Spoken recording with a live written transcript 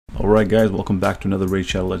Alright guys, welcome back to another Raid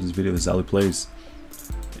Shadow Legends video. This is Ali Plays.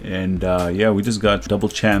 And yeah, we just got double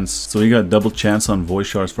chance. So we got double chance on voice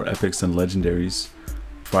shards for epics and legendaries.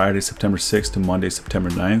 Friday, September 6th to Monday,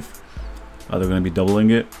 September 9th. They're going to be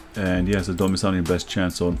doubling it. And yeah, so don't miss out on your best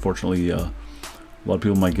chance. So unfortunately, a lot of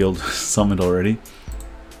people in my guild summoned already.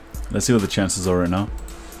 Let's see what the chances are right now.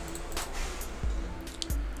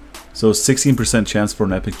 So 16% chance for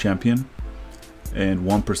an epic champion. And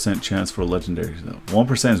 1% chance for a legendary.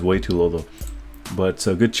 1% is way too low though, but it's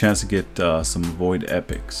a good chance to get some void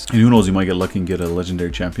epics, and who knows, you might get lucky and get a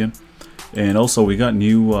legendary champion. And also we got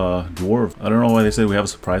new dwarf. I don't know why they said we have a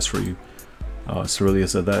surprise for you. Cerelia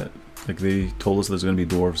said that, like they told us there's gonna be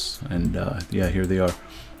dwarves, and yeah, here they are.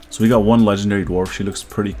 So we got one legendary dwarf. She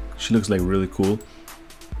looks like really cool.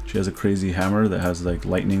 She has a crazy hammer that has like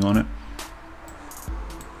lightning on it,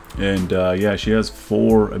 and yeah, she has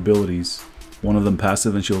 4 abilities. One of them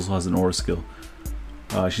passive, and she also has an aura skill.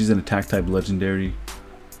 She's an attack type legendary.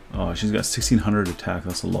 She's got 1600 attack,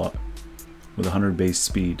 that's a lot, with 100 base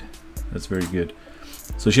speed. That's very good.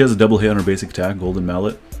 So she has a double hit on her basic attack, Golden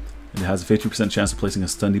Mallet, and it has a 50% chance of placing a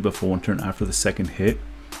stun debuff for 1 turn after the second hit.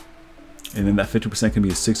 And then that 50% can be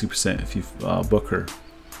a 60% if you book her.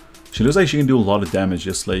 She looks like she can do a lot of damage,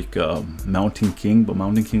 just like Mountain King, but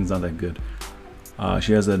Mountain King's not that good.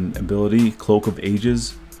 She has an ability, Cloak of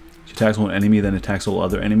Ages. She attacks one enemy, then attacks all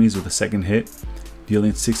other enemies with a second hit,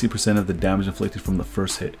 dealing 60% of the damage inflicted from the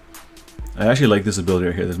first hit. I actually like this ability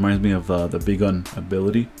right here. This reminds me of the Big Gun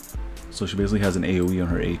ability. So she basically has an AoE on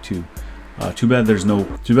her A2. Too bad there's no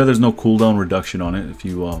cooldown reduction on it if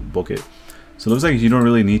you book it. So it looks like you don't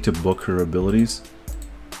really need to book her abilities.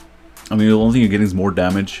 I mean, the only thing you're getting is more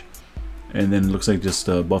damage, and then it looks like just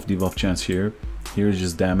a buff debuff chance here. Here is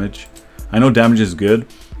just damage. I know damage is good,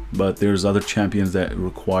 but there's other champions that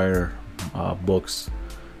require books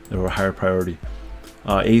that are a higher priority.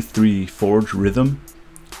 A3 Forge Rhythm.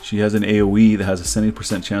 She has an AoE that has a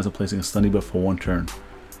 70% chance of placing a stun debuff for 1 turn.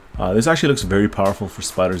 This actually looks very powerful for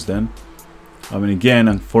Spider's Den. I mean, again,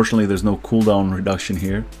 unfortunately, there's no cooldown reduction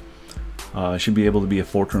here. It should be able to be a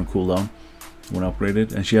 4-turn cooldown when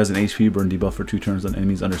upgraded. And she has an HP burn debuff for 2 turns on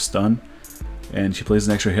enemies under stun. And she plays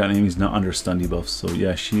an extra hit on enemies not under stun debuffs. So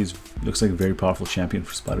yeah, looks like a very powerful champion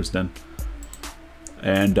for Spider's Den.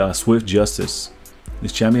 And Swift Justice.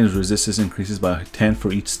 This champion's resistance increases by 10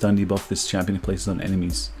 for each stun debuff this champion places on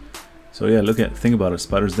enemies. So yeah, think about it.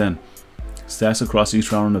 Spider's Den. Stacks across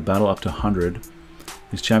each round of battle up to 100.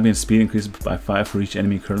 This champion's speed increases by 5 for each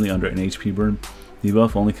enemy currently under an HP burn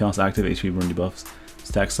debuff. Only counts active HP burn debuffs.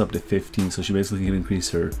 Stacks up to 15. So she basically can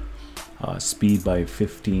increase her speed by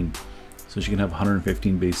 15. So she can have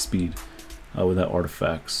 115 base speed without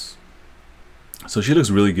artifacts. So she looks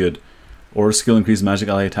really good. Aura skill increases magic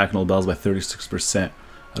ally attack in all battles by 36%.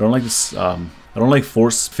 I don't like this. I don't like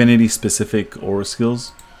force affinity specific aura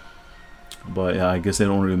skills, but yeah, I guess they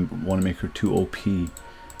don't really want to make her too OP.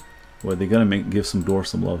 But they gotta give some dwarves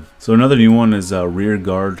some love. So another new one is Rear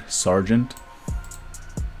Guard Sergeant.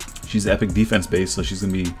 She's epic defense based, so she's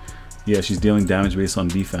gonna be, yeah, she's dealing damage based on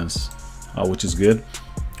defense, which is good.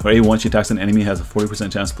 For A1, she attacks an enemy, has a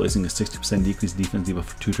 40% chance of placing a 60% decreased defense debuff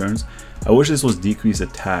for 2 turns. I wish this was decreased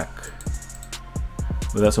attack,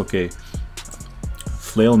 but that's okay.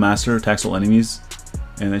 Flail Master attacks all enemies,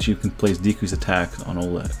 and then she can place decreased attack on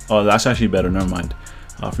all that. Oh, that's actually better, never mind.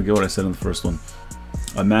 I forget what I said in the first one.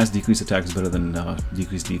 Mass decreased attack is better than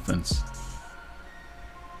decreased defense.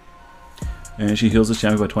 And she heals the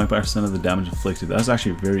champion by 25% of the damage inflicted. That's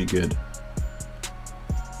actually very good.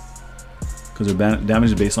 Because her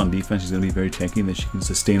damage is based on defense, she's going to be very tanky, and then she can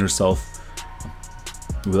sustain herself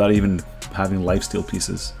without even having lifesteal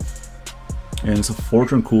pieces. And it's a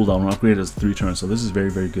 4-turn cooldown, when upgraded as 3 turns, so this is a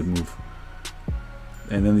very, very good move.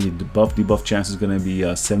 And then the buff debuff chance is going to be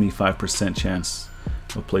a 75% chance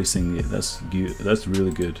of placing it. That's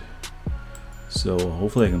really good. So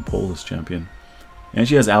hopefully I can pull this champion. And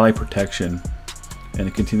she has ally protection and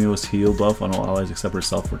a continuous heal buff on all allies except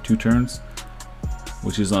herself for 2 turns.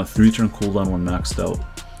 Which is on a 3-turn cooldown when maxed out.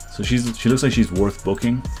 So she looks like she's worth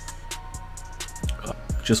booking,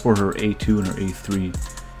 just for her A2 and her A3.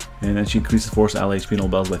 And then she increases force ally HP in all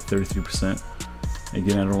battles by 33%.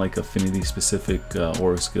 Again, I don't like affinity specific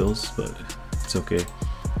aura skills, but it's okay.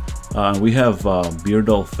 We have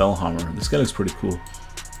Beardall Fellhammer. This guy looks pretty cool.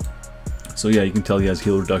 So yeah, you can tell he has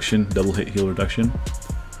heal reduction, double hit heal reduction.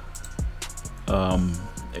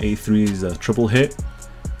 A3 is a triple hit.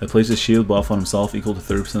 That places shield buff on himself equal to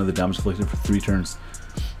 30% of the damage inflicted for 3 turns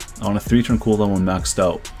on a 3-turn cooldown when maxed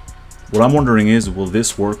out. What I'm wondering is, will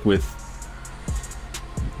this work with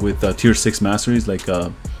tier 6 masteries like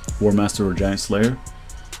War Master or Giant Slayer?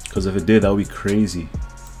 Because if it did, that would be crazy.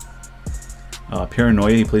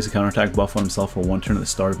 Paranoia, he places a counterattack buff on himself for 1 turn at the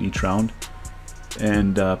start of each round.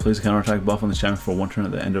 And plays a counterattack buff on the champion for 1 turn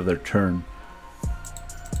at the end of their turn.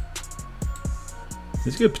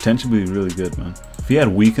 This could potentially be really good, man. If he had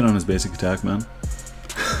weaken on his basic attack, man,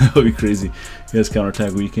 that would be crazy. He has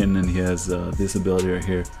counterattack weaken and he has this ability right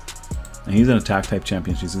here. And he's an attack type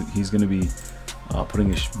champion. He's going to be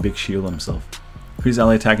putting a big shield on himself. Increase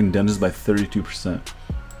ally attack in dungeons by 32%.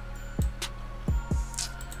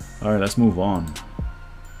 Alright, let's move on.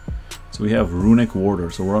 So we have Runic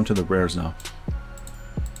Warder. So we're on to the rares now.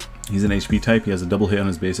 He's an HP type. He has a double hit on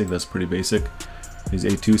his basic. That's pretty basic. He's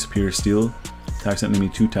A2 Superior Steel. Attacks an enemy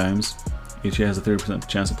 2 times. HA has a 30%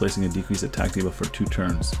 chance of placing a decreased attack debuff for 2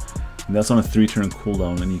 turns. And that's on a 3-turn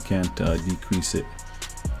cooldown and you can't decrease it.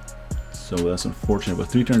 So that's unfortunate, but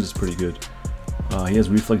 3 turns is pretty good. He has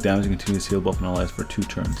reflect damage and continuous heal buff on allies for 2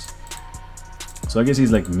 turns. So I guess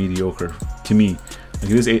he's like mediocre to me. Like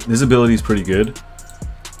this ability is pretty good,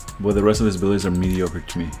 but the rest of his abilities are mediocre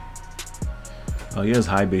to me. He has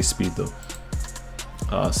high base speed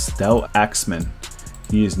though. Stout Axeman.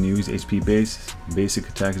 He is new. He's HP base. Basic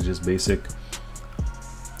attack is just basic.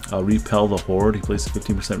 Repel the Horde. He places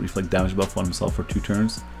 15% reflect damage buff on himself for 2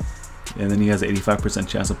 turns. And then he has an 85%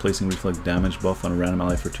 chance of placing reflect damage buff on a random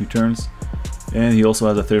ally for 2 turns. And he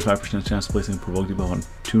also has a 35% chance of placing provoke debuff on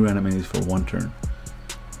 2 random enemies for 1 turn.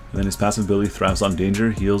 And then his passive ability Thrives on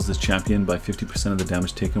Danger. Heals this champion by 50% of the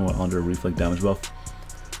damage taken while under a reflect damage buff.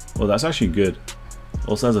 Well, that's actually good.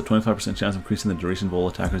 Also has a 25% chance of increasing the duration of all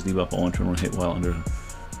attackers debuff on 1 turn when hit while under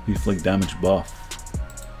reflect damage buff.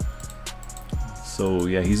 So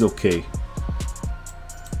yeah, he's okay.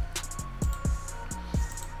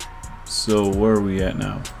 So where are we at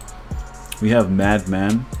now? We have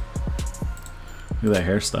Madman. Look at that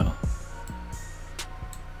hairstyle.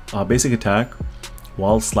 Basic attack.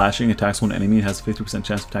 While slashing, attacks one enemy, it has a 50%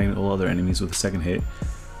 chance of attacking all other enemies with a second hit,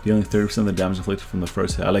 dealing 30% of the damage inflicted from the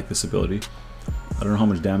first hit. I like this ability. I don't know how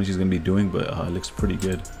much damage he's going to be doing, but it looks pretty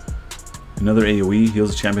good. Another AoE,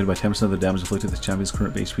 heals the champion by 10% of the damage inflicted. The champion's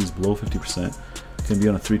current HP is below 50%. Can be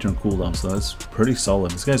on a 3-turn cooldown, so that's pretty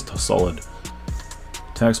solid. This guy's solid.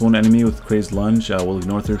 Attacks one enemy with Crazed Lunge, will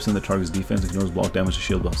ignore 30% of the target's defense, ignores block damage and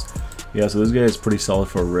shield buffs. Yeah, so this guy is pretty solid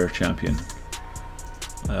for a rare champion.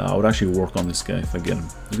 I would actually work on this guy if I get him.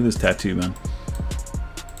 Look at this tattoo, man.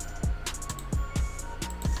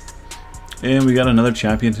 And we got another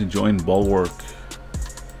champion to join Bulwark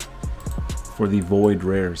for the Void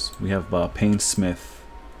rares. We have Pain Smith.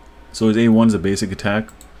 So his A1 is a basic attack.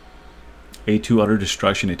 A2 Utter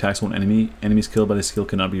Destruction, attacks one enemy. Enemies killed by this skill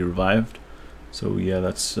cannot be revived. So yeah,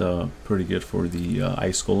 that's pretty good for the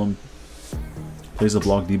Ice Golem. Plays a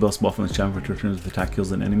block debuff buff on the champion for 2 turns if the attack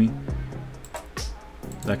kills an enemy.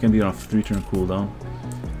 That can be on a 3-turn cooldown.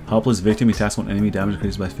 Helpless Victim, he attacks one enemy, damage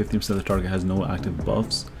increases by 15% of the target has no active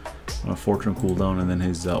buffs on a 4-turn cooldown, and then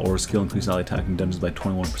his aura skill increases ally attack and damages by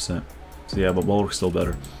 21%. So yeah, but Bulwark's still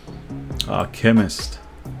better. Chemist.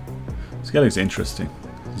 This guy looks interesting.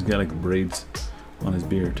 He's got like braids on his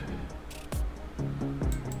beard.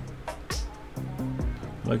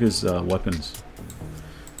 I like his weapons.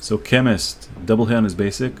 So Chemist, double hit on his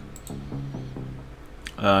basic.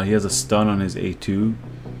 He has a stun on his A2.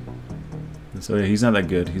 So yeah, he's not that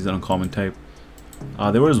good. He's an uncommon type.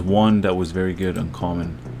 There was one that was very good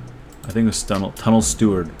uncommon. I think it was Tunnel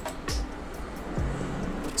Steward.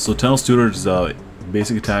 So Tunnel Steward's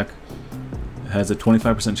basic attack has a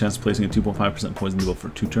 25% chance of placing a 2.5% poison debuff for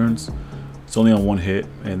 2 turns. It's only on 1 hit,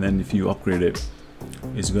 and then if you upgrade it,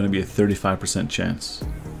 it's going to be a 35% chance.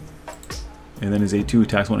 And then his A2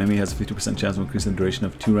 attacks one enemy, has a 50% chance of increasing the duration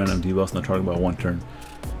of 2 random debuffs on the target by 1 turn.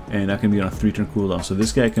 And that can be on a 3-turn cooldown. So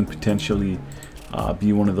this guy can potentially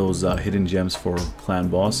be one of those hidden gems for Clan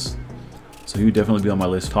Boss. So he would definitely be on my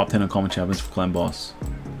list. Top 10 uncommon champions for Clan Boss,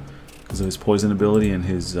 because of his poison ability and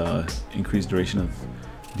his increased duration of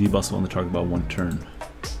debuffs on the target by 1 turn.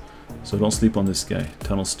 So don't sleep on this guy,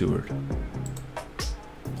 Tunnel Steward.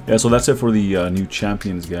 Yeah, so that's it for the new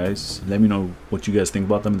champions, guys. Let me know what you guys think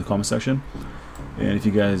about them in the comment section. And if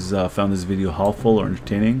you guys found this video helpful or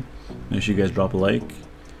entertaining, make sure you guys drop a like.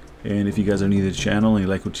 And if you guys are new to the channel and you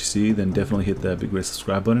like what you see, then definitely hit that big red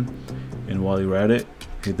subscribe button. And while you're at it,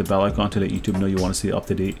 hit the bell icon to let YouTube know you want to stay up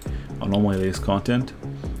to date on all my latest content.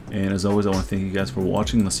 And as always, I want to thank you guys for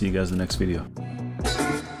watching, and I'll see you guys in the next video.